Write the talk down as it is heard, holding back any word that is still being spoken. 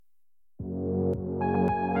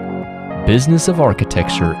Business of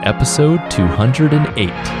Architecture, episode 208.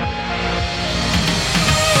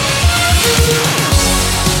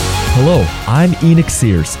 Hello, I'm Enoch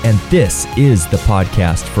Sears, and this is the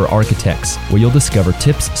podcast for architects, where you'll discover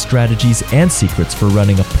tips, strategies, and secrets for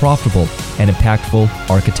running a profitable and impactful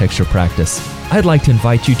architecture practice. I'd like to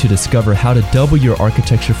invite you to discover how to double your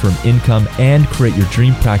architecture firm income and create your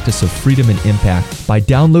dream practice of freedom and impact by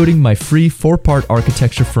downloading my free 4-part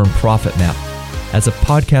architecture firm profit map. As a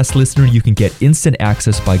podcast listener, you can get instant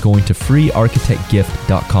access by going to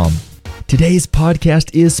freearchitectgift.com. Today's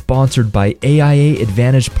podcast is sponsored by AIA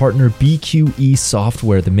Advantage partner BQE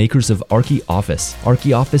Software, the makers of ArchiOffice.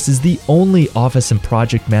 ArchiOffice is the only office and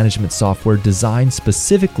project management software designed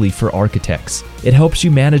specifically for architects. It helps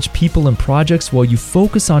you manage people and projects while you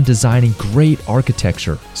focus on designing great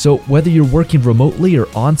architecture. So whether you're working remotely or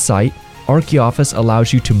on-site, ArchiOffice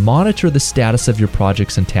allows you to monitor the status of your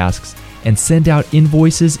projects and tasks and send out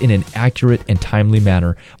invoices in an accurate and timely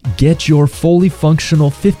manner. Get your fully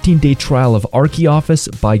functional 15-day trial of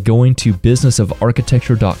ArchiOffice by going to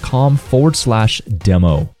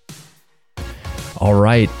businessofarchitecture.com/demo. All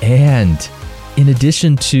right, and in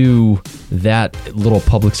addition to that little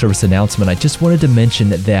public service announcement, I just wanted to mention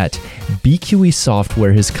that BQE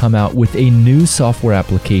Software has come out with a new software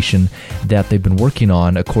application that they've been working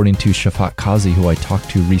on, according to Shafat Kazi, who I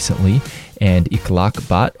talked to recently. And Ikhlaq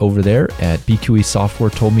Bat over there at BQE Software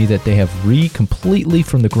told me that they have completely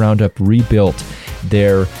from the ground up rebuilt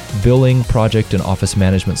their billing, project, and office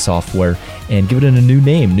management software and give it a new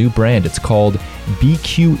name, new brand. It's called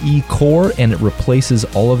BQE Core, and it replaces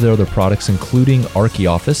all of their other products, including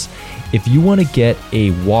ArchiOffice. If you want to get a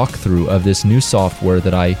walkthrough of this new software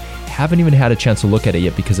that I haven't even had a chance to look at it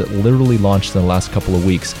yet because it literally launched in the last couple of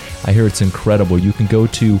weeks, I hear it's incredible. You can go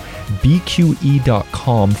to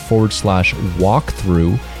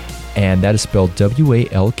bqe.com/walkthrough, and that is spelled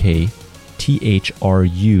WALKTHRU.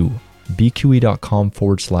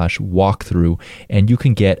 bqe.com/walkthrough, and you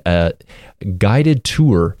can get a guided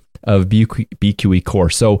tour of BQE Core.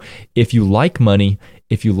 So if you like money,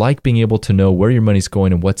 if you like being able to know where your money's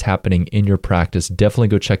going and what's happening in your practice, definitely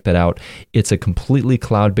go check that out. It's a completely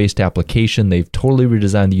cloud-based application. They've totally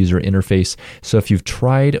redesigned the user interface. So if you've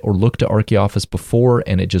tried or looked at ArchiOffice before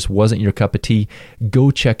and it just wasn't your cup of tea,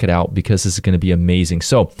 go check it out because this is going to be amazing.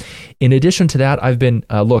 So in addition to that, I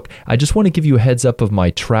just want to give you a heads up of my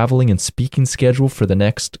traveling and speaking schedule for the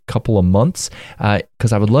next couple of months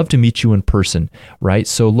because I would love to meet you in person, right?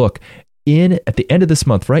 So look, at the end of this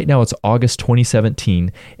month, right now it's August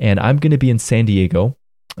 2017, and I'm going to be in San Diego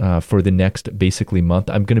for the next basically month.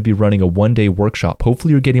 I'm going to be running a one-day workshop.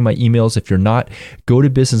 Hopefully you're getting my emails. If you're not, go to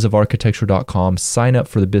businessofarchitecture.com, sign up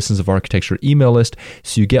for the Business of Architecture email list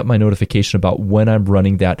so you get my notification about when I'm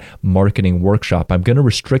running that marketing workshop. I'm going to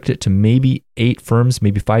restrict it to maybe 8 firms,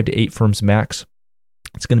 maybe 5 to 8 firms max.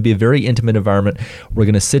 It's going to be a very intimate environment. We're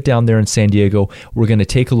going to sit down there in San Diego. We're going to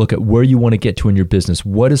take a look at where you want to get to in your business.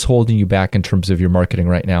 What is holding you back in terms of your marketing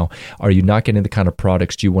right now? Are you not getting the kind of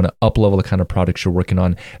products? Do you want to up-level the kind of products you're working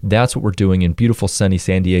on? That's what we're doing in beautiful, sunny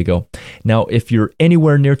San Diego. Now, if you're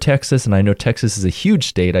anywhere near Texas, and I know Texas is a huge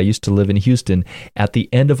state, I used to live in Houston, at the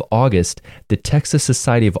end of August, the Texas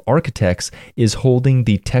Society of Architects is holding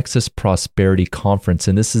the Texas Prosperity Conference,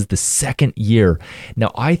 and this is the second year.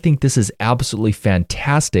 Now, I think this is absolutely fantastic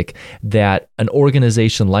that an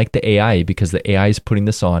organization like the AIA, because the AIA is putting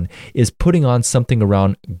this on, is putting on something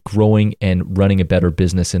around growing and running a better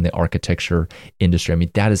business in the architecture industry. I mean,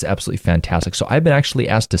 that is absolutely fantastic. So I've been actually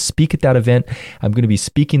asked to speak at that event. I'm going to be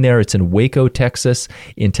speaking there. It's in Waco, Texas.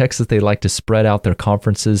 In Texas, they like to spread out their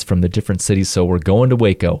conferences from the different cities, so we're going to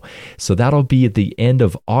Waco. So that'll be at the end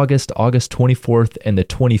of August 24th and the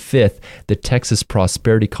 25th, the Texas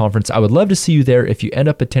Prosperity Conference. I would love to see you there. If you end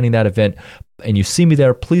up attending that event, and you see me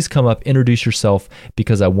there, please come up, introduce yourself,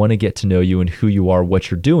 because I want to get to know you and who you are,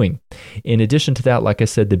 what you're doing. In addition to that, like I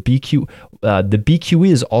said, the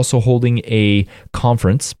BQE is also holding a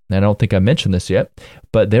conference, and I don't think I mentioned this yet,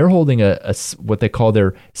 but they're holding a what they call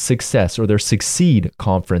their Success or their Succeed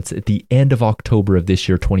conference at the end of October of this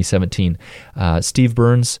year, 2017. Steve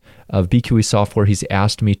Burns of BQE Software, he's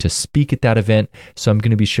asked me to speak at that event, so I'm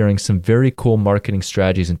going to be sharing some very cool marketing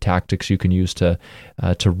strategies and tactics you can use to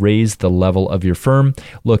raise the level of your firm.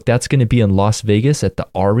 Look, that's going to be in Las Vegas at the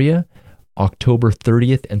Aria, October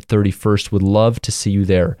 30th and 31st. Would love to see you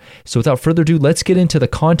there. So without further ado, let's get into the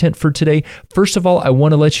content for today. First of all, I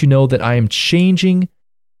want to let you know that I am changing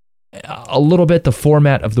a little bit the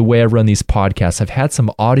format of the way I run these podcasts. I've had some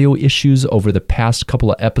audio issues over the past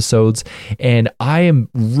couple of episodes, and I am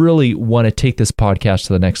really want to take this podcast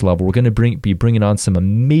to the next level. We're going to be bringing on some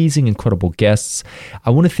amazing, incredible guests.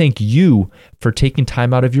 I want to thank you for taking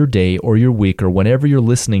time out of your day or your week or whenever you're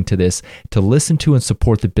listening to this to listen to and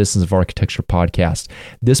support the Business of Architecture podcast.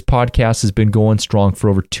 This podcast has been going strong for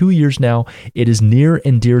over 2 years now. It is near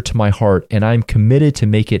and dear to my heart, and I'm committed to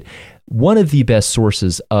make it one of the best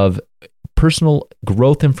sources of personal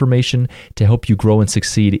growth information to help you grow and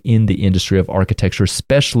succeed in the industry of architecture,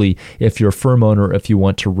 especially if you're a firm owner, or if you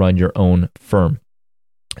want to run your own firm.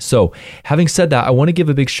 So, having said that, I want to give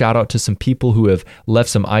a big shout out to some people who have left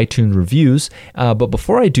some iTunes reviews. But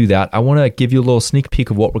before I do that, I want to give you a little sneak peek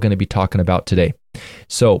of what we're going to be talking about today.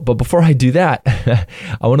 But before I do that,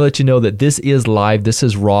 I want to let you know that this is live. This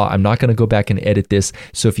is raw. I'm not going to go back and edit this.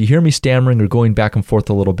 So if you hear me stammering or going back and forth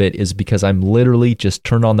a little bit, is because I'm literally just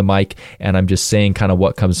turned on the mic and I'm just saying kind of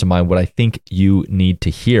what comes to mind, what I think you need to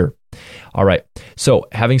hear. All right. So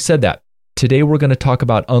having said that, today we're going to talk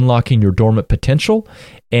about unlocking your dormant potential,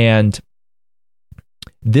 and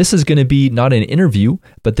this is going to be not an interview,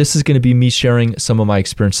 but this is going to be me sharing some of my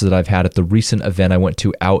experiences that I've had at the recent event I went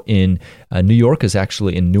to out in New York. Is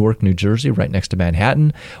actually in Newark, New Jersey, right next to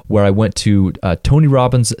Manhattan, where I went to Tony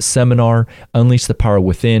Robbins' seminar, Unleash the Power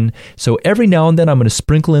Within. So every now and then I'm going to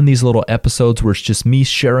sprinkle in these little episodes where it's just me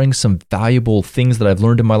sharing some valuable things that I've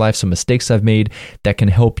learned in my life, some mistakes I've made that can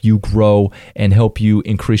help you grow and help you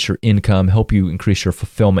increase your income, help you increase your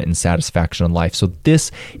fulfillment and satisfaction in life. So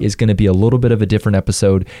this is going to be a little bit of a different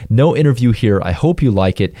episode. No interview here. I hope you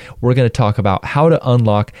like it. We're going to talk about how to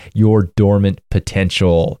unlock your dormant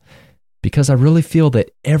potential, because I really feel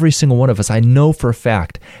that every single one of us, I know for a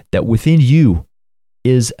fact that within you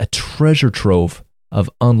is a treasure trove of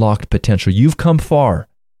unlocked potential. You've come far,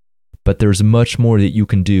 but there's much more that you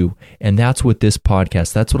can do. And that's what this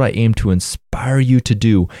podcast, that's what I aim to inspire you to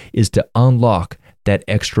do, is to unlock that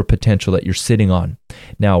extra potential that you're sitting on.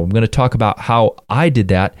 Now, I'm going to talk about how I did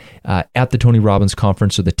that at the Tony Robbins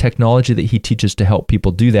conference, or the technology that he teaches to help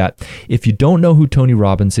people do that. If you don't know who Tony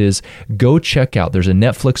Robbins is, go check out. There's a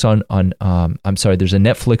Netflix there's a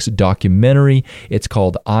Netflix documentary. It's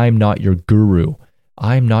called I'm Not Your Guru.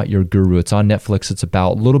 I'm Not Your Guru. It's on Netflix. It's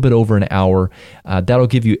about a little bit over an hour. That'll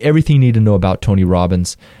give you everything you need to know about Tony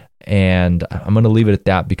Robbins. And I'm going to leave it at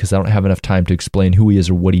that because I don't have enough time to explain who he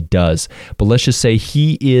is or what he does. But let's just say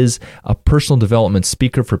he is a personal development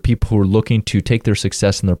speaker for people who are looking to take their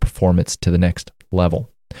success and their performance to the next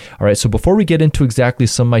level. All right, so before we get into exactly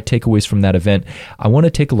some of my takeaways from that event, I want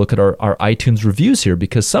to take a look at our iTunes reviews here,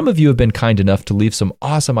 because some of you have been kind enough to leave some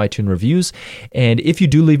awesome iTunes reviews. And if you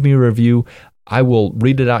do leave me a review, I will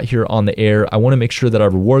read it out here on the air. I want to make sure that I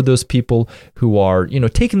reward those people who are,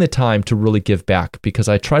 taking the time to really give back, because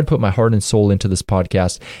I try to put my heart and soul into this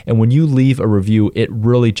podcast. And when you leave a review, it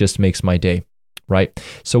really just makes my day, right?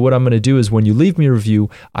 So what I'm going to do is, when you leave me a review,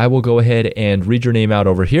 I will go ahead and read your name out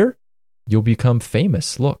over here. You'll become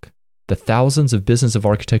famous. Look, the thousands of Business of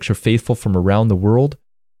Architecture faithful from around the world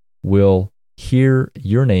will hear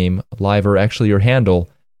your name live, or actually your handle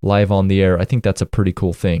live on the air. I think that's a pretty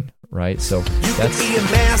cool thing. Right, so that's. You can be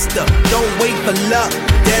a master. Don't wait for luck.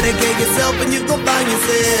 Dedicate yourself, and you go find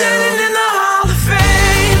yourself standing in the Hall of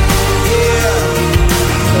Fame. Yeah,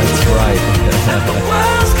 that's right. The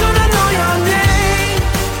world's gonna know your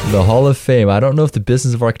name. The Hall of Fame. I don't know if the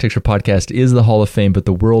Business of Architecture podcast is the Hall of Fame, but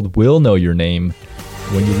the world will know your name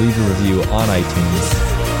when you leave a review on iTunes.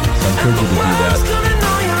 So I encourage you to do that.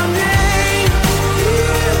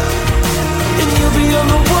 And you'll be on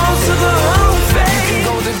the walls of the Hall of Fame.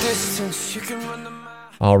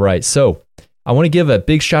 All right, so I want to give a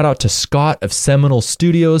big shout out to Scott of Seminole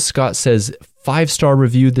Studios. Scott says, 5-star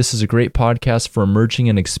review. This is a great podcast for emerging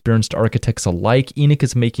and experienced architects alike. Enoch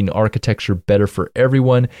is making architecture better for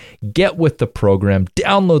everyone. Get with the program,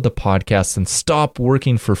 download the podcast, and stop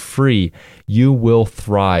working for free. You will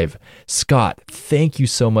thrive. Scott, thank you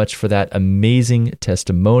so much for that amazing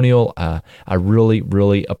testimonial. I really,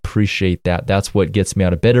 really appreciate that. That's what gets me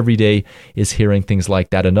out of bed every day, is hearing things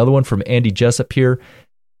like that. Another one from Andy Jessup here.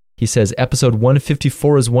 He says, episode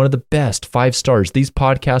 154 is one of the best, 5 stars. These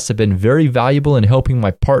podcasts have been very valuable in helping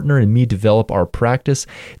my partner and me develop our practice.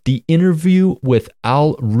 The interview with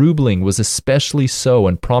Al Rubling was especially so,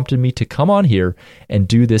 and prompted me to come on here and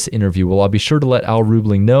do this interview. Well, I'll be sure to let Al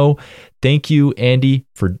Rubling know. Thank you, Andy,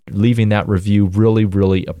 for leaving that review. Really,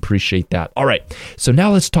 really appreciate that. All right, so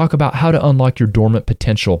now let's talk about how to unlock your dormant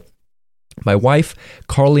potential. My wife,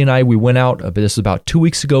 Carly, and I, we went out, this was about 2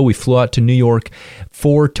 weeks ago. We flew out to New York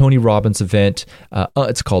for Tony Robbins' event.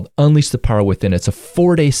 It's called Unleash the Power Within. It's a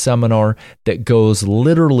 4-day seminar that goes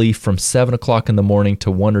literally from 7 o'clock in the morning to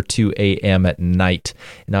 1 or 2 a.m. at night.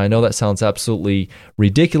 Now, I know that sounds absolutely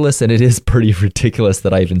ridiculous, and it is pretty ridiculous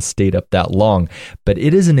that I even stayed up that long, but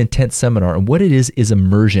it is an intense seminar, and what it is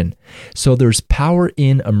immersion. So there's power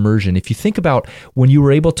in immersion. If you think about when you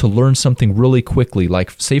were able to learn something really quickly,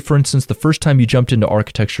 like say, for instance, the first time you jumped into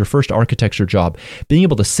architecture, first architecture job, being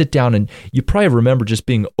able to sit down and you probably remember just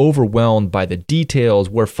being overwhelmed by the details,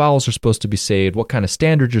 where files are supposed to be saved, what kind of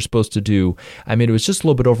standards you're supposed to do. I mean, it was just a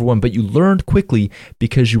little bit overwhelmed, but you learned quickly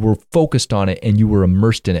because you were focused on it and you were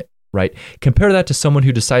immersed in it, right? Compare that to someone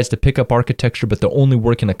who decides to pick up architecture, but they're only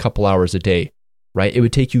working a couple hours a day, right? It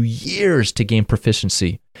would take you years to gain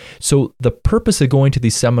proficiency. So the purpose of going to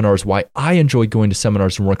these seminars, why I enjoy going to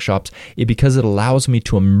seminars and workshops, is because it allows me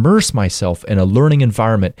to immerse myself in a learning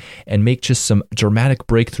environment and make just some dramatic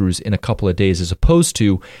breakthroughs in a couple of days, as opposed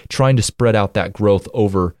to trying to spread out that growth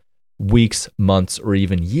over weeks, months, or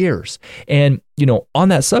even years. And, on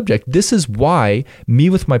that subject, this is why me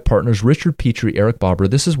with my partners, Richard Petrie, Eric Bobber,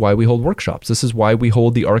 this is why we hold workshops. This is why we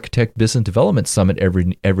hold the Architect Business Development Summit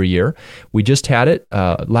every year. We just had it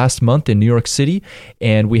last month in New York City,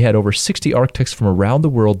 and we had over 60 architects from around the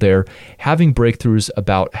world there having breakthroughs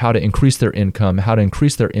about how to increase their income, how to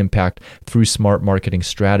increase their impact through smart marketing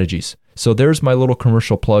strategies. So there's my little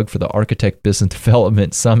commercial plug for the Architect Business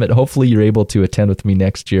Development Summit. Hopefully you're able to attend with me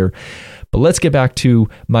next year. But let's get back to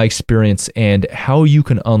my experience and how you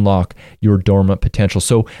can unlock your dormant potential.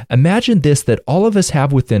 So imagine this, that all of us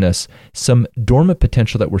have within us some dormant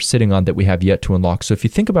potential that we're sitting on that we have yet to unlock. So if you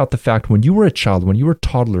think about the fact when you were a child, when you were a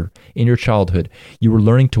toddler in your childhood, you were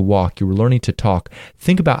learning to walk, you were learning to talk.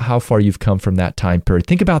 Think about how far you've come from that time period.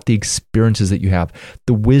 Think about the experiences that you have,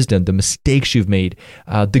 the wisdom, the mistakes you've made,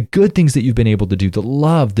 the good things that you've been able to do, the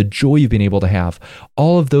love, the joy you've been able to have.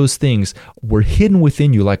 All of those things were hidden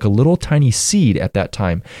within you like a little tiny seed at that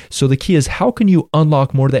time. So the key is, how can you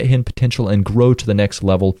unlock more of that hidden potential and grow to the next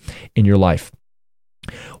level in your life?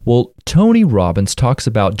 Well, Tony Robbins talks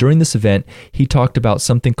about, during this event, he talked about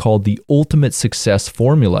something called the ultimate success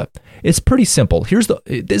formula. It's pretty simple.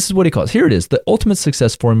 This is what he calls, here it is, the ultimate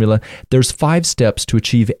success formula. There's 5 steps to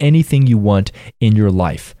achieve anything you want in your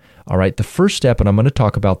life. All right, the first step, and I'm going to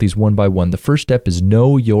talk about these one by one. The first step is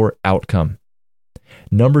know your outcome.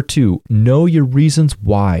 Number 2, know your reasons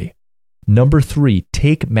why. Number 3,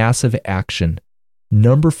 take massive action.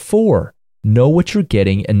 Number 4, know what you're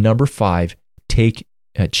getting. And number 5,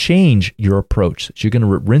 change your approach. So you're going to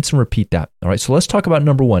rinse and repeat that. All right, so let's talk about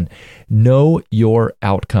number 1, know your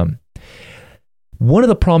outcome. One of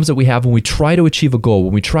the problems that we have when we try to achieve a goal,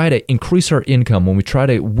 when we try to increase our income, when we try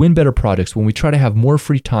to win better projects, when we try to have more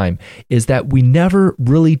free time, is that we never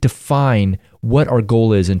really define what our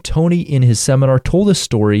goal is. And Tony, in his seminar, told a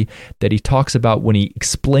story that he talks about when he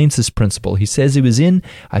explains this principle. He says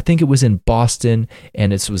I think it was in Boston,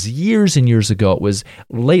 and it was years and years ago. It was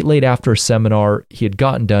late after a seminar. He had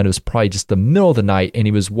gotten done. It was probably just the middle of the night, and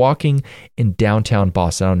he was walking in downtown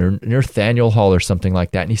Boston, near Faneuil Hall or something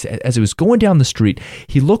like that. And he said, as he was going down the street,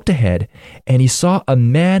 he looked ahead, and he saw a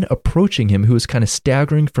man approaching him who was kind of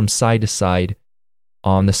staggering from side to side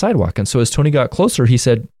on the sidewalk. And so as Tony got closer, he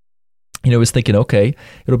said, was thinking, okay,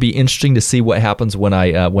 it'll be interesting to see what happens when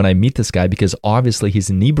I meet this guy, because obviously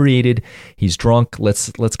he's inebriated, he's drunk.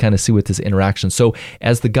 Let's kind of see what this interaction. So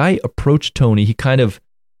as the guy approached Tony, he kind of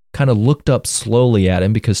looked up slowly at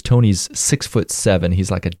him, because Tony's 6'7".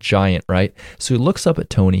 He's like a giant, right? So he looks up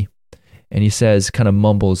at Tony and he says, kind of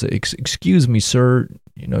mumbles, "Excuse me, sir,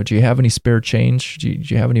 do you have any spare change? Do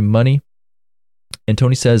you have any money?" And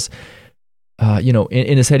Tony says,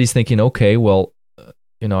 in his head, he's thinking, okay, well,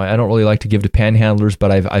 I don't really like to give to panhandlers,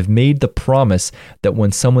 but I've made the promise that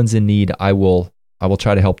when someone's in need, I will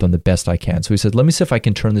try to help them the best I can. So he said, let me see if I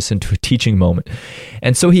can turn this into a teaching moment.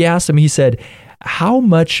 And so he asked him, he said, how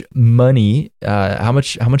much money, how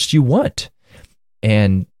much do you want?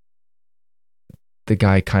 And the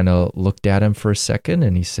guy kind of looked at him for a second,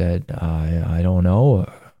 and he said, I don't know,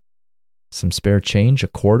 some spare change, a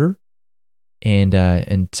quarter.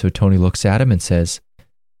 And so Tony looks at him and says,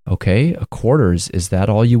 okay, a quarter, is that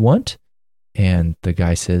all you want? And the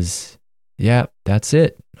guy says, yeah, that's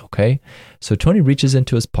it. Okay. So Tony reaches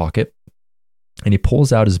into his pocket and he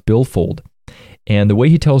pulls out his billfold. And the way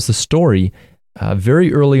he tells the story,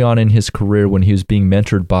 very early on in his career, when he was being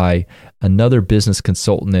mentored by another business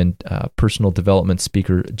consultant and personal development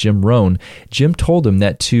speaker, Jim Rohn, Jim told him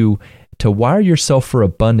that to to wire yourself for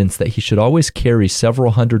abundance that he should always carry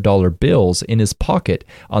several $100 bills in his pocket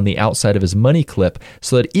on the outside of his money clip,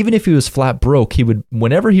 so that even if he was flat broke, he would,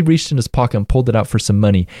 whenever he reached in his pocket and pulled it out for some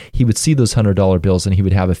money, he would see those $100 bills and he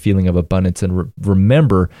would have a feeling of abundance and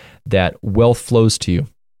remember that wealth flows to you.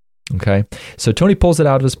 Okay, so Tony pulls it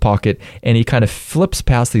out of his pocket and he kind of flips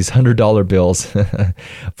past these $100 bills,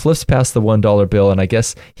 flips past the $1 bill, and I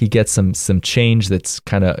guess he gets some change that's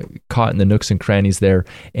kind of caught in the nooks and crannies there,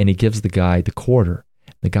 and he gives the guy the quarter.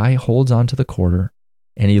 The guy holds on to the quarter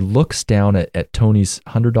and he looks down at Tony's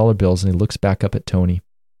 $100 bills, and he looks back up at Tony,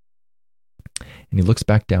 and he looks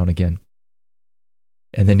back down again,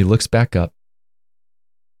 and then he looks back up.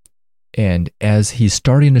 And as he's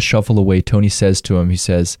starting to shuffle away, Tony says to him, he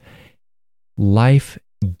says, "Life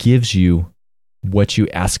gives you what you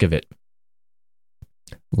ask of it."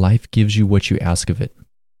 Life gives you what you ask of it.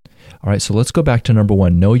 All right, so let's go back to number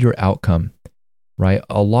one, know your outcome, right?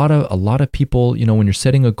 A lot of people, when you're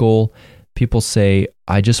setting a goal, people say,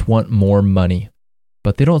 "I just want more money,"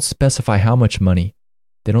 but they don't specify how much money.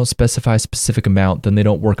 They don't specify a specific amount, then they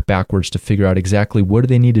don't work backwards to figure out exactly what do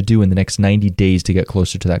they need to do in the next 90 days to get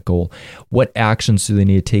closer to that goal. What actions do they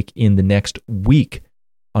need to take in the next week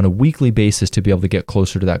on a weekly basis to be able to get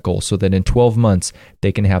closer to that goal, so that in 12 months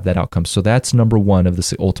they can have that outcome. So that's number one of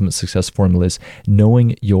the ultimate success formula, is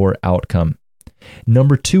knowing your outcome.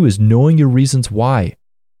 Number two is knowing your reasons why.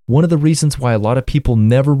 One of the reasons why a lot of people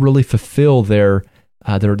never really fulfill their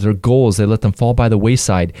goals, they let them fall by the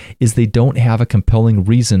wayside, is they don't have a compelling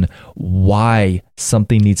reason why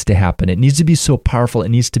something needs to happen. It needs to be so powerful. It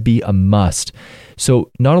needs to be a must. So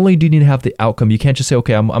not only do you need to have the outcome, you can't just say,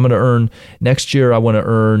 okay, I'm going to earn, next year I want to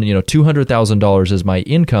earn, $200,000 as my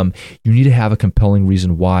income. You need to have a compelling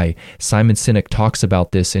reason why. Simon Sinek talks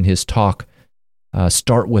about this in his talk,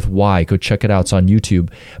 Start With Why. Go check it out. It's on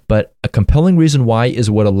YouTube. But a compelling reason why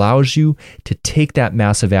is what allows you to take that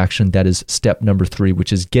massive action. That is step number three,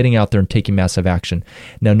 which is getting out there and taking massive action.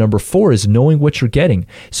 Now, number four is knowing what you're getting.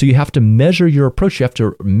 So you have to measure your approach. You have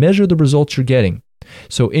to measure the results you're getting.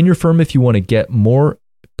 So in your firm, if you want to get more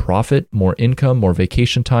profit, more income, more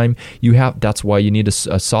vacation time, that's why you need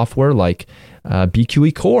a software like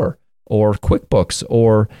BQE Core, or QuickBooks,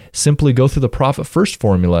 or simply go through the Profit First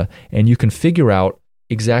formula, and you can figure out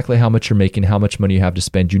exactly how much you're making, how much money you have to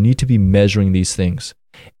spend. You need to be measuring these things.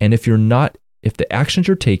 And if the actions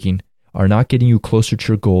you're taking are not getting you closer to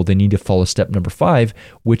your goal, they need to follow step number 5,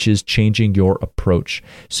 which is changing your approach.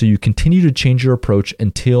 So you continue to change your approach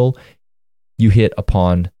until you hit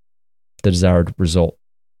upon the desired result,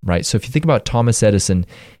 right? So if you think about Thomas Edison,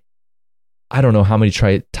 I don't know how many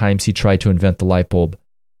times he tried to invent the light bulb.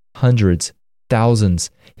 Hundreds, thousands.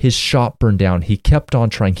 His shop burned down. He kept on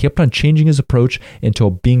trying, kept on changing his approach until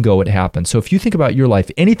bingo, it happened. So if you think about your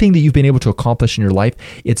life, anything that you've been able to accomplish in your life,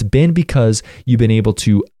 it's been because you've been able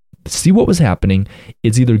to see what was happening.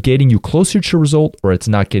 It's either getting you closer to your result, or it's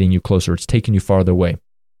not getting you closer. It's taking you farther away.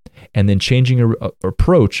 And then changing your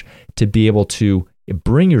approach to be able to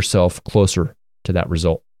bring yourself closer to that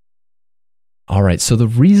result. All right, so the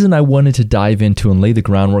reason I wanted to dive into and lay the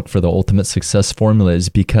groundwork for the ultimate success formula is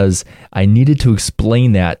because I needed to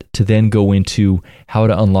explain that to then go into how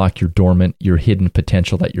to unlock your dormant, your hidden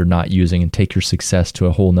potential that you're not using, and take your success to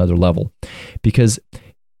a whole nother level. Because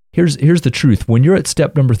here's the truth. When you're at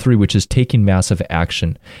step number 3, which is taking massive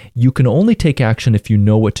action, you can only take action if you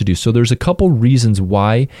know what to do. So there's a couple reasons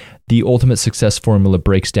why the ultimate success formula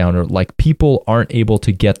breaks down, or like people aren't able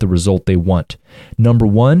to get the result they want. Number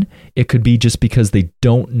 1, it could be just because they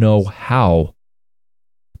don't know how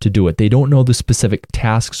to do it. They don't know the specific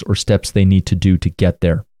tasks or steps they need to do to get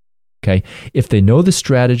there. Okay. If they know the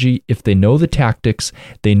strategy, if they know the tactics,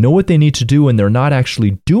 they know what they need to do, and they're not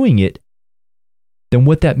actually doing it, then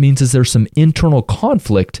what that means is there's some internal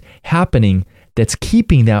conflict happening that's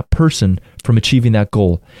keeping that person from achieving that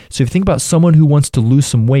goal. So if you think about someone who wants to lose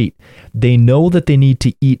some weight, they know that they need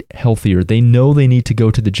to eat healthier. They know they need to go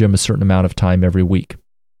to the gym a certain amount of time every week.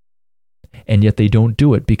 And yet they don't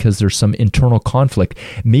do it because there's some internal conflict.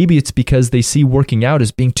 Maybe it's because they see working out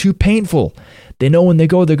as being too painful. They know when they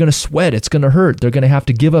go, they're going to sweat. It's going to hurt. They're going to have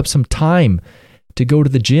to give up some time to go to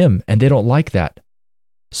the gym, and they don't like that.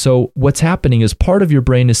 So what's happening is part of your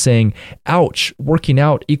brain is saying, ouch, working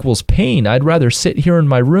out equals pain. I'd rather sit here in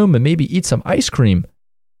my room and maybe eat some ice cream.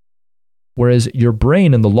 Whereas your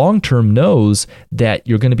brain in the long term knows that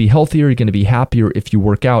you're going to be healthier, you're going to be happier if you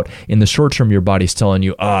work out. In the short term, your body's telling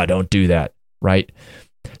you, don't do that, right?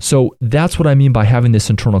 So that's what I mean by having this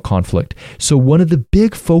internal conflict. So one of the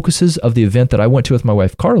big focuses of the event that I went to with my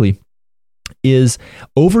wife, Carly, is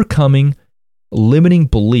overcoming limiting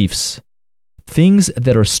beliefs things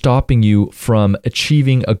that are stopping you from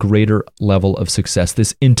achieving a greater level of success,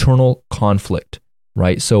 this internal conflict,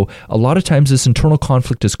 right? So a lot of times this internal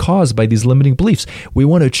conflict is caused by these limiting beliefs. We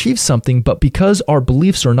want to achieve something, but because our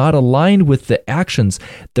beliefs are not aligned with the actions,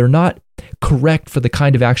 they're not correct for the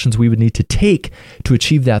kind of actions we would need to take to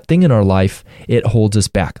achieve that thing in our life, it holds us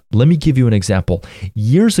back. Let me give you an example.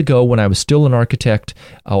 Years ago, when I was still an architect,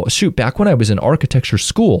 back when I was in architecture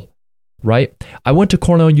school, right? I went to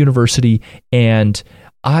Cornell University and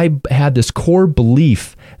I had this core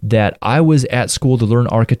belief that I was at school to learn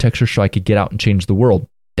architecture so I could get out and change the world.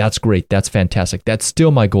 That's great. That's fantastic. That's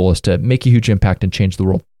still my goal, is to make a huge impact and change the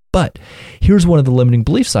world. But here's one of the limiting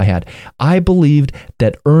beliefs I had. I believed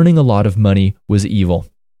that earning a lot of money was evil.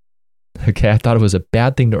 Okay, I thought it was a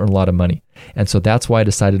bad thing to earn a lot of money. And so that's why I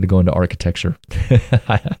decided to go into architecture.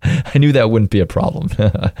 I knew that wouldn't be a problem.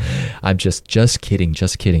 I'm just kidding.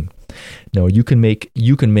 No, you can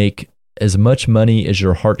make as much money as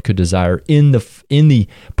your heart could desire in the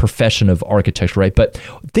profession of architecture, right? But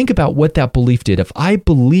think about what that belief did. If I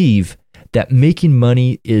believe that making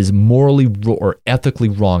money is morally or ethically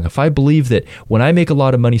wrong, if I believe that when I make a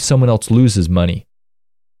lot of money, someone else loses money,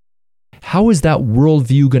 how is that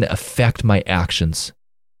worldview going to affect my actions?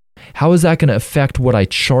 How is that going to affect what I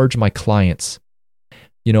charge my clients?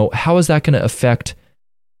 How is that going to affect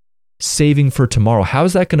saving for tomorrow? How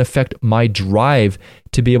is that going to affect my drive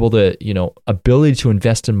to be able to, ability to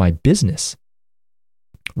invest in my business?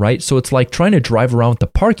 Right? So it's like trying to drive around with the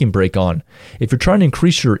parking brake on. If you're trying to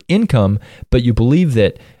increase your income, but you believe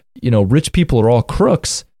that, rich people are all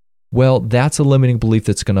crooks, well, that's a limiting belief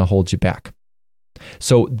that's going to hold you back.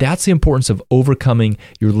 So that's the importance of overcoming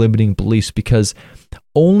your limiting beliefs, because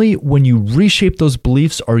only when you reshape those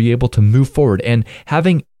beliefs are you able to move forward. And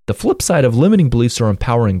having the flip side of limiting beliefs are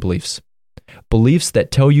empowering beliefs. Beliefs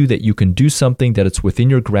that tell you that you can do something, that it's within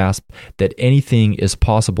your grasp, that anything is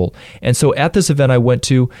possible. And so at this event I went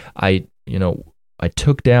to, I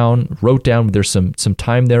wrote down, there's some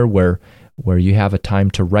time there where you have a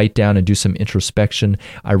time to write down and do some introspection.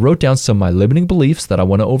 I wrote down some of my limiting beliefs that I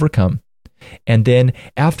want to overcome. And then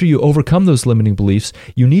after you overcome those limiting beliefs,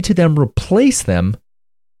 you need to then replace them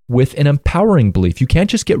with an empowering belief. You can't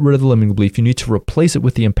just get rid of the limiting belief. You need to replace it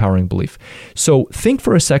with the empowering belief. So think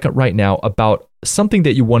for a second right now about something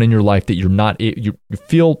that you want in your life that you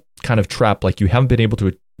feel kind of trapped, like you haven't been able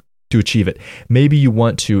to achieve it. Maybe you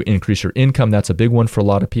want to increase your income. That's a big one for a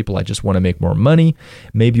lot of people. I just want to make more money.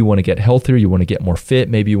 Maybe you want to get healthier. You want to get more fit.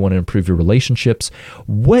 Maybe you want to improve your relationships.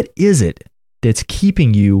 What is it that's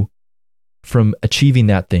keeping you from achieving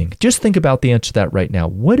that thing? Just think about the answer to that right now.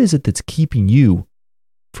 What is it that's keeping you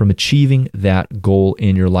from achieving that goal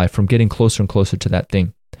in your life, from getting closer and closer to that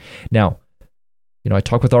thing? Now, I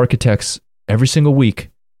talk with architects every single week,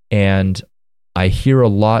 and I hear a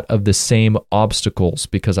lot of the same obstacles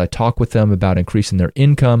because I talk with them about increasing their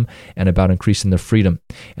income and about increasing their freedom.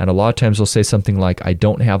 And a lot of times they'll say something like, I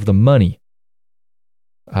don't have the money.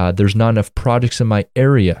 There's not enough projects in my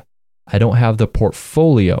area. I don't have the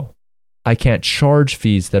portfolio. I can't charge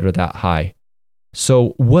fees that are that high. So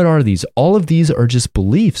what are these? All of these are just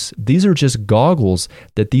beliefs. These are just goggles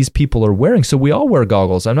that these people are wearing. So we all wear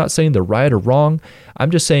goggles. I'm not saying they're right or wrong.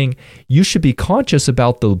 I'm just saying you should be conscious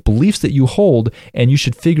about the beliefs that you hold, and you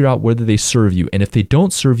should figure out whether they serve you. And if they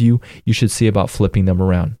don't serve you, you should see about flipping them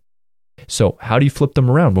around. So how do you flip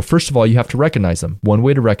them around? Well, first of all, you have to recognize them. One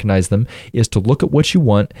way to recognize them is to look at what you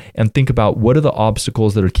want and think about what are the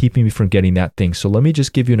obstacles that are keeping me from getting that thing. So let me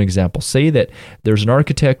just give you an example. Say that there's an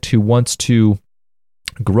architect who wants to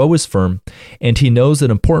grow his firm, and he knows that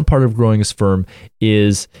an important part of growing his firm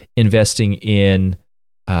is investing in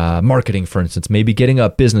marketing, for instance, maybe getting a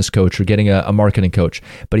business coach or getting a marketing coach.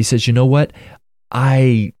 But he says, you know what?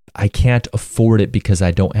 I can't afford it because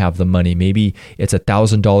I don't have the money. Maybe it's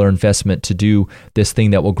 $1,000 investment to do this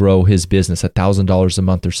thing that will grow his business, $1,000 a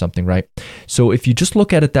month or something, right? So if you just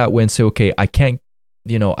look at it that way and say, okay, I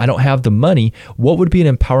don't have the money, what would be an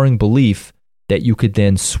empowering belief that you could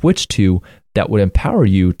then switch to that would empower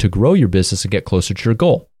you to grow your business and get closer to your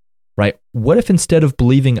goal, right? What if instead of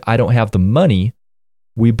believing I don't have the money,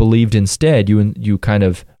 we believed instead, you kind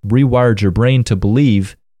of rewired your brain to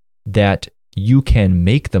believe that you can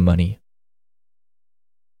make the money,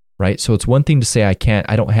 right? So it's one thing to say, I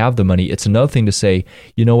don't have the money. It's another thing to say,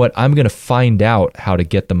 you know what? I'm going to find out how to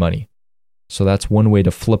get the money. So that's one way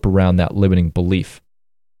to flip around that limiting belief.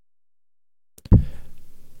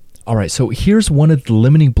 All right, so here's one of the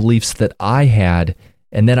limiting beliefs that I had,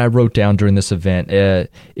 and then I wrote down during this event.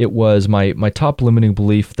 It was my top limiting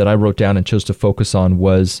belief that I wrote down and chose to focus on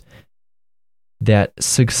was that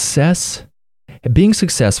being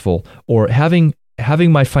successful or having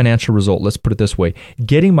having my financial result, let's put it this way,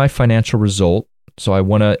 getting my financial result, so I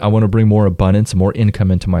want to bring more abundance, more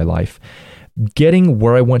income into my life. Getting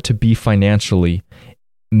where I want to be financially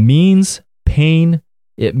means pain.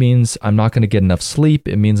 It means I'm not going to get enough sleep.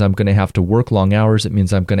 It means I'm going to have to work long hours. It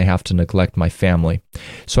means I'm going to have to neglect my family.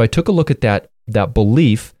 So I took a look at that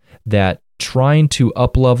belief that trying to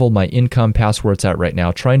up-level my income past where it's at right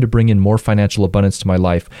now, trying to bring in more financial abundance to my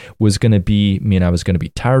life was going to mean I was going to be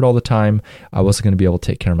tired all the time. I wasn't going to be able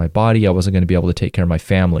to take care of my body. I wasn't going to be able to take care of my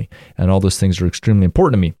family. And all those things are extremely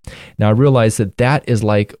important to me. Now I realized that is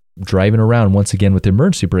like driving around once again with the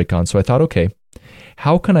emergency brake on. So I thought, okay,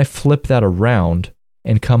 how can I flip that around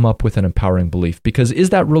and come up with an empowering belief? Because is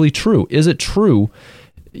that really true? Is it true,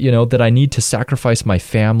 that I need to sacrifice my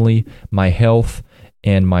family, my health,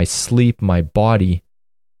 and my sleep, my body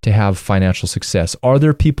to have financial success? Are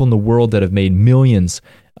there people in the world that have made millions,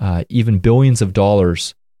 even billions of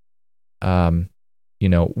dollars,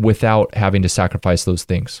 without having to sacrifice those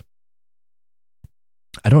things?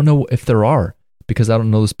 I don't know if there are, because I don't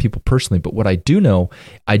know those people personally. But what I do know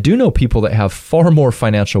people that have far more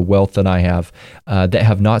financial wealth than I have, that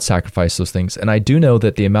have not sacrificed those things. And I do know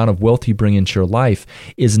that the amount of wealth you bring into your life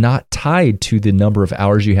is not tied to the number of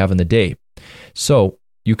hours you have in the day. So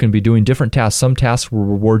you can be doing different tasks. Some tasks will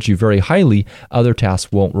reward you very highly. Other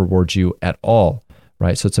tasks won't reward you at all,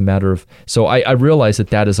 right? So it's a matter of, I realized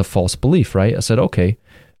that is a false belief, right? I said, okay,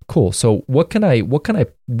 cool. So what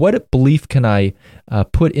belief can I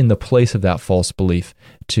put in the place of that false belief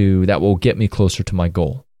that will get me closer to my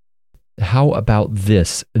goal? How about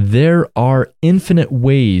this? There are infinite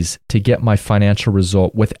ways to get my financial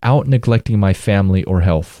result without neglecting my family or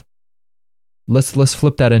health. Let's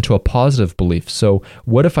flip that into a positive belief. So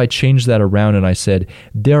what if I changed that around and I said,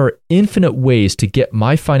 there are infinite ways to get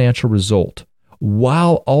my financial result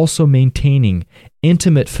while also maintaining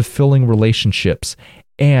intimate, fulfilling relationships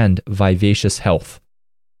and vivacious health,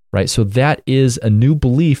 right? So that is a new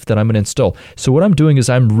belief that I'm going to install. So what I'm doing is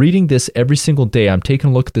I'm reading this every single day. I'm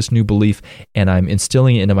taking a look at this new belief and I'm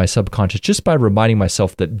instilling it into my subconscious just by reminding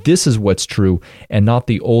myself that this is what's true and not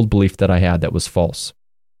the old belief that I had that was false.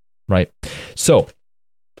 Right? So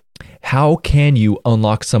how can you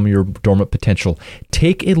unlock some of your dormant potential?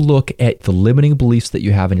 Take a look at the limiting beliefs that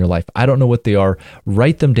you have in your life. I don't know what they are.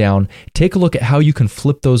 Write them down. Take a look at how you can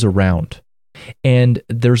flip those around. And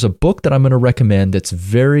there's a book that I'm going to recommend that's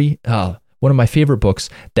one of my favorite books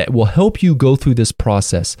that will help you go through this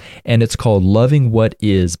process. And it's called Loving What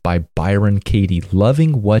Is by Byron Katie.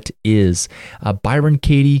 Loving What Is. Byron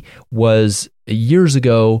Katie years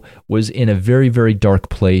ago was in a very, very dark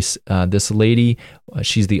place. This lady,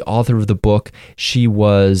 she's the author of the book. She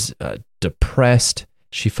was depressed.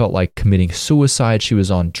 She felt like committing suicide. She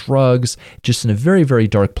was on drugs, just in a very, very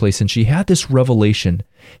dark place. And she had this revelation.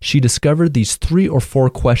 She discovered these 3 or 4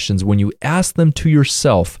 questions. When you ask them to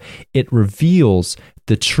yourself, it reveals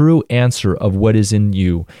the true answer of what is in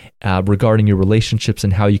you regarding your relationships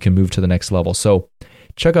and how you can move to the next level. So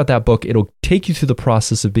check out that book. It'll take you through the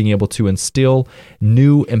process of being able to instill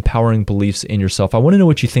new empowering beliefs in yourself. I want to know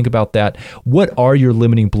what you think about that. What are your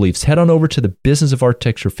limiting beliefs? Head on over to the Business of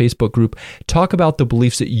Architecture Facebook group. Talk about the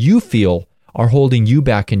beliefs that you feel are holding you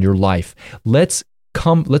back in your life. Let's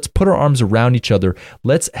put our arms around each other.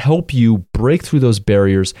 Let's help you break through those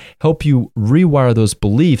barriers, help you rewire those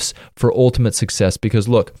beliefs for ultimate success. Because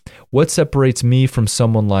look, what separates me from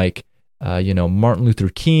someone like, Martin Luther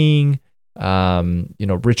King,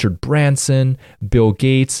 Richard Branson, Bill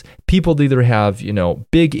Gates, people that either have,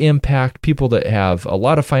 big impact, people that have a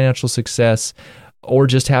lot of financial success, or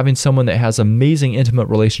just having someone that has amazing intimate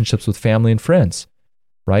relationships with family and friends,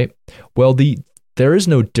 right? Well, there is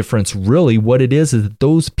no difference really. What it is that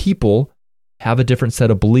those people have a different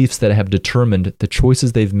set of beliefs that have determined the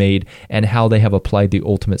choices they've made and how they have applied the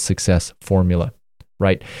ultimate success formula,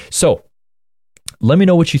 right? So let me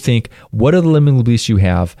know what you think. What are the limiting beliefs you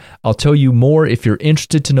have? I'll tell you more if you're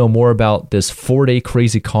interested to know more about this 4-day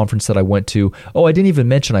crazy conference that I went to. Oh, I didn't even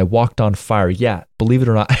mention I walked on fire. Yeah, believe it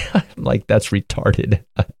or not, I'm like, that's retarded.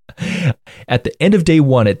 At the end of day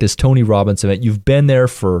 1 at this Tony Robbins event, you've been there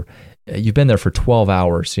for 12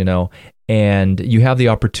 hours, and you have the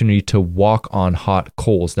opportunity to walk on hot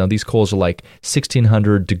coals. Now, these coals are like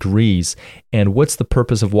 1,600 degrees. And what's the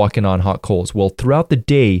purpose of walking on hot coals? Well, throughout the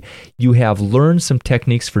day, you have learned some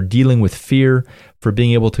techniques for dealing with fear, for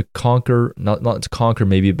being able to conquer, not to conquer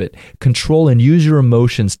maybe, but control and use your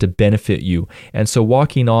emotions to benefit you. And so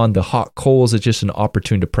walking on the hot coals is just an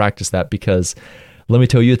opportunity to practice that, because let me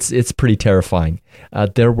tell you, it's pretty terrifying.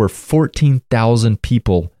 There were 14,000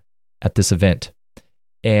 people at this event.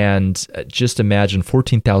 And just imagine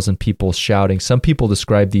 14,000 people shouting. Some people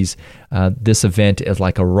describe this event as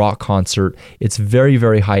like a rock concert. It's very,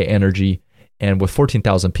 very high energy. And with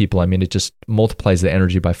 14,000 people, I mean, it just multiplies the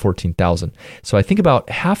energy by 14,000. So I think about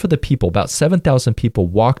half of the people, about 7,000 people,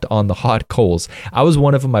 walked on the hot coals. I was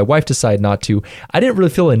one of them. My wife decided not to. I didn't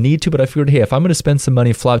really feel a need to, but I figured, hey, if I'm going to spend some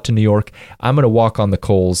money and fly out to New York, I'm going to walk on the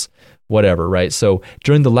coals, whatever, right? So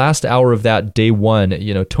during the last hour of that day one,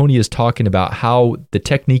 Tony is talking about how the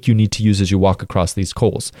technique you need to use as you walk across these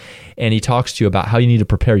coals. And he talks to you about how you need to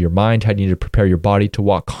prepare your mind, how you need to prepare your body to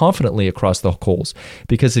walk confidently across the coals.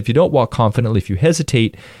 Because if you don't walk confidently, if you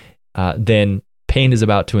hesitate, then pain is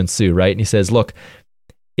about to ensue, right? And he says, look,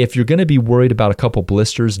 if you're going to be worried about a couple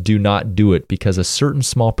blisters, do not do it, because a certain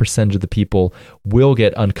small percentage of the people will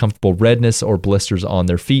get uncomfortable redness or blisters on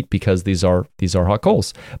their feet because these are hot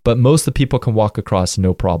coals. But most of the people can walk across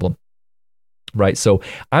no problem, right? So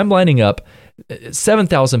I'm lining up.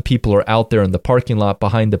 7,000 people are out there in the parking lot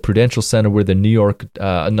behind the Prudential Center where the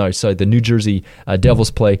New Jersey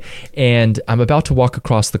Devils play. And I'm about to walk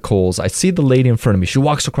across the coals. I see the lady in front of me. She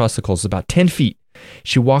walks across the coals about 10 feet.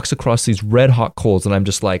 She walks across these red hot coals, and I'm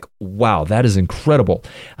just like, wow, that is incredible.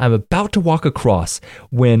 I'm about to walk across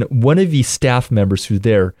when one of these staff members who's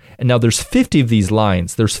there, and now there's 50 of these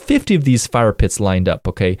lines, there's 50 of these fire pits lined up,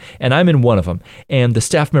 okay? And I'm in one of them. And the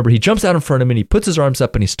staff member, he jumps out in front of me, and he puts his arms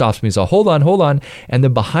up, and he stops me. He's like, hold on. And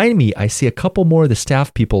then behind me, I see a couple more of the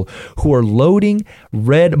staff people who are loading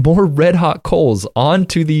more red hot coals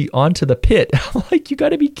onto the pit. I'm like, you got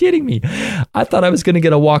to be kidding me. I thought I was going to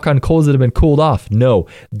get a walk on coals that have been cooled off. No,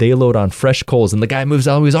 they load on fresh coals, and the guy moves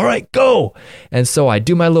out. He's all right, go. And so I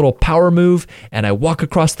do my little power move, and I walk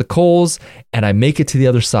across the coals, and I make it to the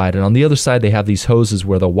other side. And on the other side, they have these hoses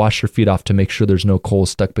where they'll wash your feet off to make sure there's no coals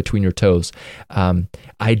stuck between your toes.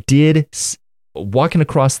 Walking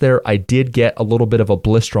across there, I did get a little bit of a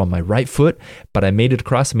blister on my right foot, but I made it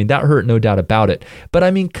across. I mean, that hurt, no doubt about it. But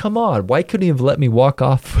I mean, come on, why couldn't he have let me walk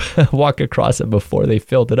across it before they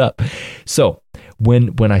filled it up? So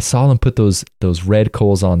when I saw them put those red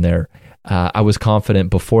coals on there, I was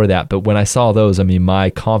confident before that, but when I saw those, I mean,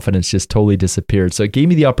 my confidence just totally disappeared. So it gave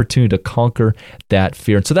me the opportunity to conquer that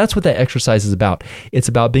fear. And so that's what that exercise is about. It's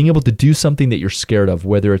about being able to do something that you're scared of,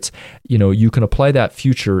 whether it's, you can apply that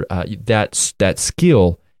that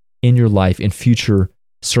skill in your life in future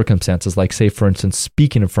circumstances, like say, for instance,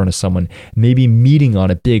 speaking in front of someone, maybe meeting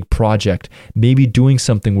on a big project, maybe doing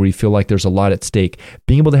something where you feel like there's a lot at stake.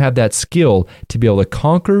 Being able to have that skill to be able to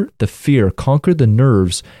conquer the fear, conquer the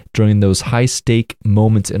nerves during those high stake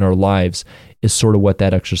moments in our lives is sort of what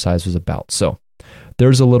that exercise was about. So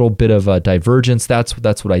there's a little bit of a divergence. That's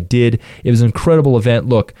what I did. It was an incredible event.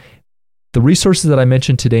 Look, the resources that I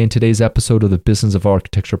mentioned today in today's episode of the Business of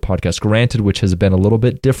Architecture podcast, granted, which has been a little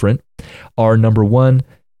bit different, are number one,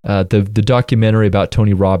 the documentary about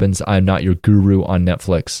Tony Robbins, I'm Not Your Guru, on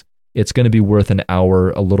Netflix. It's going to be worth an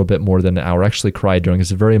hour, a little bit more than an hour. I actually cried during it.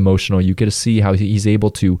 It's very emotional. You get to see how he's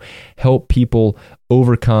able to help people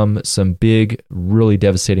overcome some big, really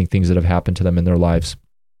devastating things that have happened to them in their lives.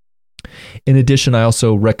 In addition, I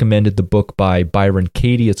also recommended the book by Byron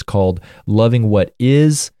Katie. It's called Loving What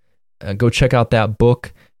Is. Go check out that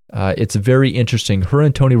book. It's very interesting. Her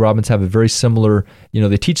and Tony Robbins have a very similar,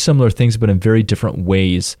 they teach similar things, but in very different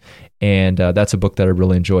ways. And that's a book that I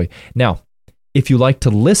really enjoy. Now, if you like to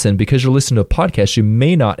listen, because you're listening to a podcast, you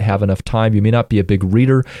may not have enough time. You may not be a big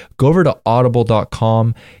reader. Go over to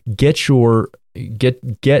audible.com, get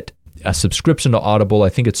a subscription to Audible. I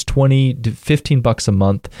think it's $20 to $15 a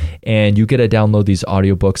month, and you get to download these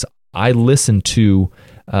audiobooks. I listen to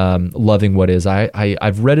Loving What Is.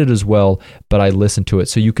 I've read it as well, but I listened to it.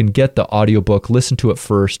 So you can get the audiobook, listen to it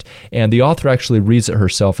first, and the author actually reads it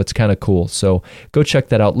herself. It's kind of cool. So go check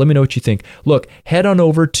that out. Let me know what you think. Look, head on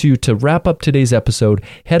over to wrap up today's episode,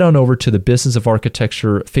 head on over to the Business of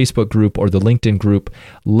Architecture Facebook group or the LinkedIn group.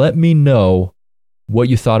 Let me know what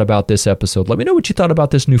you thought about this episode. Let me know what you thought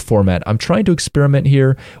about this new format. I'm trying to experiment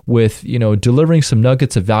here with, delivering some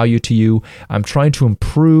nuggets of value to you. I'm trying to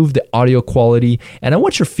improve the audio quality, and I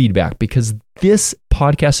want your feedback because this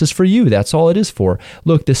podcast is for you. That's all it is for.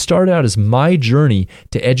 Look, this started out as my journey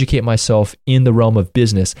to educate myself in the realm of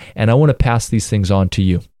business, and I want to pass these things on to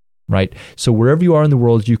you. Right? So wherever you are in the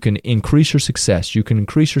world, you can increase your success, you can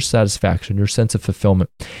increase your satisfaction, your sense of fulfillment.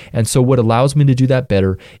 And so what allows me to do that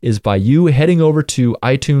better is by you heading over to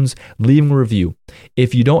iTunes, leaving a review.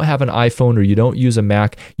 If you don't have an iPhone or you don't use a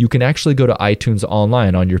Mac, you can actually go to iTunes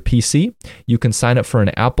online on your PC. You can sign up for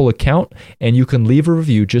an Apple account and you can leave a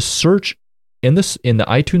review. Just search in the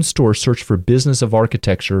iTunes store, search for Business of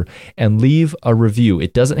Architecture and leave a review.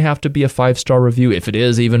 It doesn't have to be a 5-star review. If it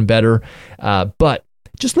is, even better. But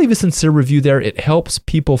just leave a sincere review there. It helps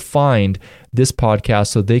people find this podcast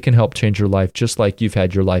so they can help change your life, just like you've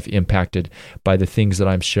had your life impacted by the things that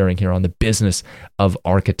I'm sharing here on the Business of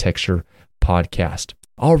Architecture podcast.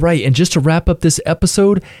 All right, and just to wrap up this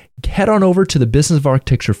episode, head on over to the Business of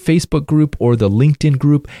Architecture Facebook group or the LinkedIn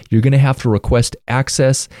group. You're going to have to request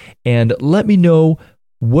access, and let me know,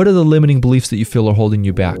 what are the limiting beliefs that you feel are holding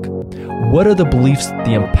you back? What are the beliefs,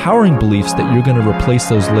 the empowering beliefs that you're going to replace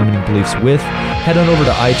those limiting beliefs with? Head on over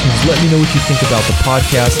to iTunes. Let me know what you think about the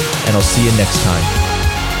podcast, and I'll see you next time.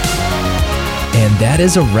 And that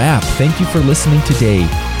is a wrap. Thank you for listening today.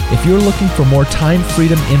 If you're looking for more time,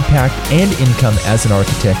 freedom, impact, and income as an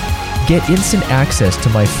architect, get instant access to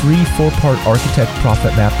my free 4-part architect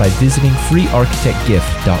profit map by visiting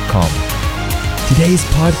freearchitectgift.com. Today's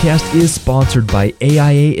podcast is sponsored by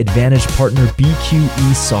AIA Advantage partner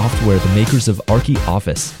BQE Software, the makers of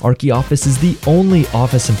ArchiOffice. ArchiOffice is the only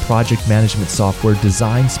office and project management software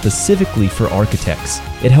designed specifically for architects.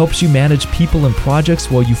 It helps you manage people and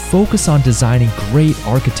projects while you focus on designing great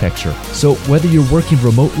architecture. So whether you're working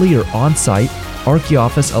remotely or on-site,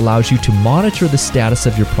 ArchiOffice allows you to monitor the status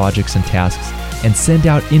of your projects and tasks and send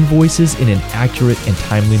out invoices in an accurate and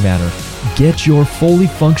timely manner. Get your fully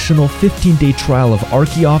functional 15-day trial of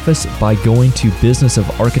ArchiOffice by going to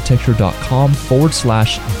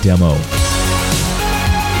businessofarchitecture.com/demo.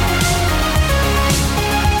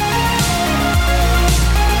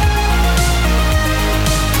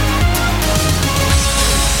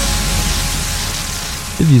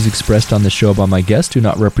 The views expressed on the show by my guests do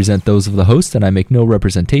not represent those of the host, and I make no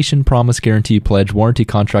representation, promise, guarantee, pledge, warranty,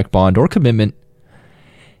 contract, bond, or commitment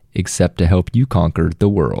except to help you conquer the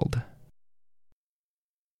world.